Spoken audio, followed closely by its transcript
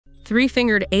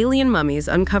three-fingered alien mummies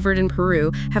uncovered in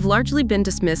Peru have largely been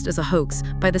dismissed as a hoax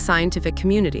by the scientific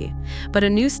community, but a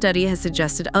new study has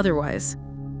suggested otherwise.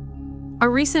 A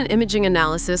recent imaging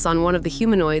analysis on one of the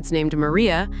humanoids named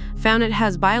Maria found it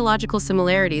has biological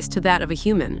similarities to that of a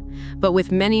human, but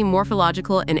with many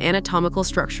morphological and anatomical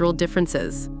structural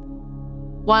differences.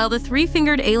 While the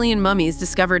three-fingered alien mummies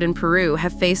discovered in Peru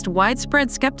have faced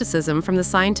widespread skepticism from the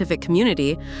scientific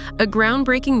community, a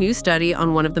groundbreaking new study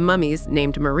on one of the mummies,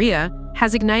 named Maria,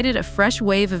 has ignited a fresh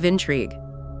wave of intrigue.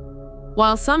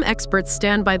 While some experts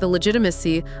stand by the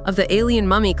legitimacy of the alien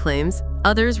mummy claims,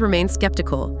 others remain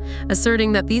skeptical,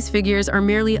 asserting that these figures are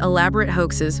merely elaborate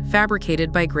hoaxes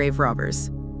fabricated by grave robbers.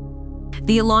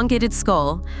 The elongated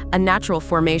skull, a natural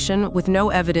formation with no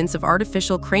evidence of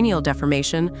artificial cranial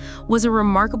deformation, was a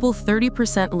remarkable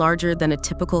 30% larger than a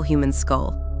typical human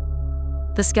skull.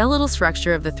 The skeletal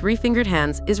structure of the three-fingered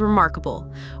hands is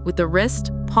remarkable, with the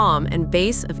wrist, palm, and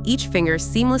base of each finger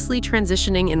seamlessly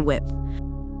transitioning in width.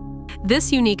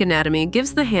 This unique anatomy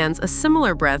gives the hands a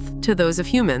similar breadth to those of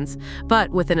humans,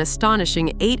 but with an astonishing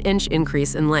 8-inch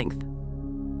increase in length.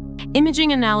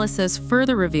 Imaging analysis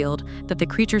further revealed that the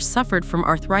creature suffered from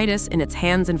arthritis in its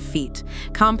hands and feet,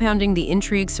 compounding the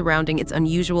intrigue surrounding its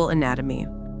unusual anatomy.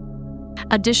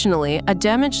 Additionally, a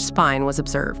damaged spine was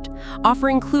observed,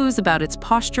 offering clues about its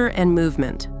posture and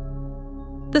movement.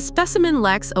 The specimen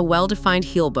lacks a well-defined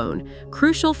heel bone,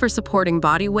 crucial for supporting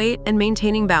body weight and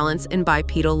maintaining balance in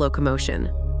bipedal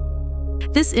locomotion.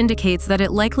 This indicates that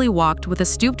it likely walked with a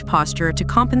stooped posture to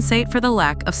compensate for the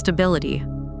lack of stability.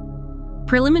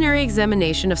 Preliminary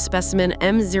examination of specimen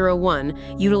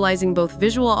M01, utilizing both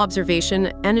visual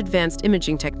observation and advanced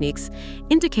imaging techniques,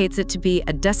 indicates it to be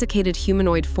a desiccated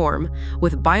humanoid form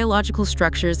with biological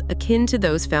structures akin to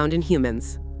those found in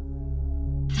humans.